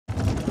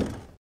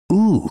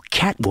Ooh,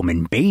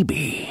 Catwoman,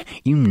 baby.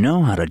 You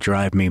know how to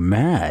drive me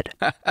mad.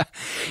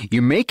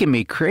 You're making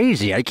me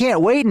crazy. I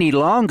can't wait any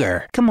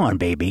longer. Come on,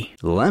 baby.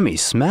 Let me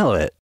smell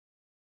it.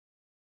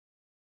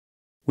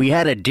 We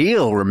had a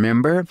deal,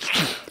 remember?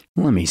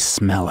 Let me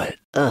smell it.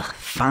 Ugh,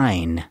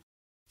 fine.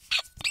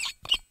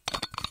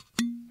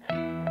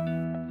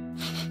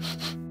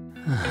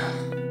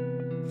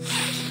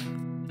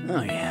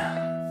 Oh, yeah.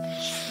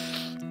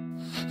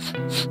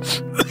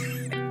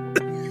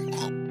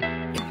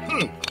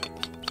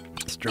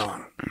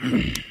 Strong.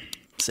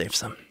 Save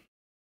some.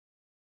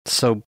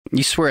 So,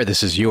 you swear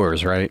this is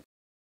yours, right?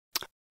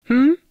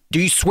 Do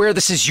you swear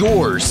this is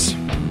yours?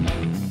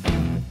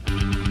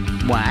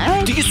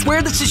 What? Do you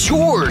swear this is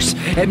yours?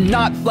 And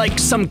not like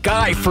some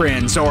guy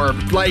friends or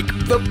like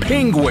the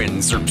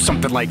Penguins or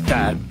something like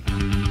that?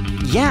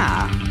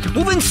 Yeah.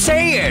 Well then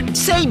say it!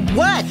 Say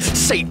what?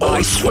 Say,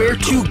 I swear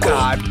to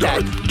God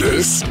that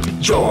this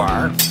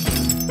your...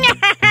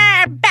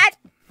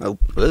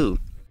 Oh.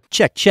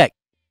 Check.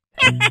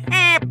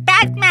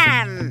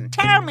 Batman,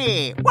 tell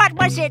me, what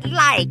was it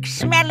like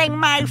smelling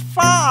my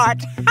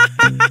fart?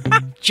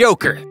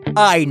 Joker,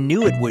 I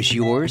knew it was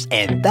yours,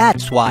 and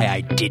that's why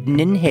I didn't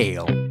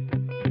inhale.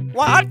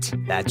 What?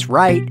 That's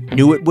right.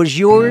 Knew it was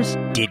yours,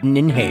 didn't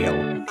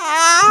inhale.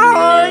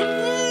 Oh,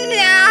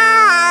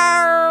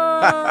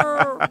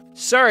 no!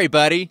 Sorry,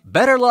 buddy.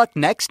 Better luck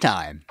next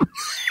time.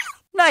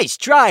 Nice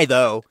try,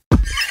 though.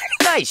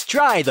 Nice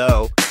try,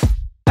 though.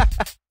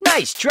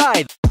 Nice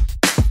try.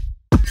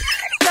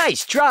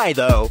 Nice try,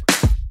 though.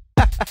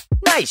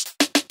 Nice.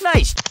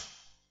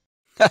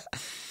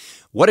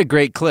 What a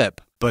great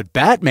clip. But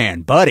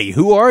Batman, buddy,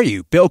 who are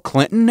you? Bill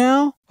Clinton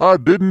now? I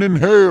didn't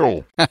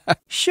inhale.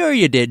 Sure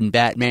you didn't,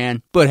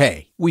 Batman. But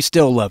hey, we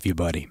still love you,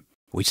 buddy.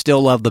 We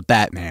still love the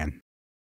Batman.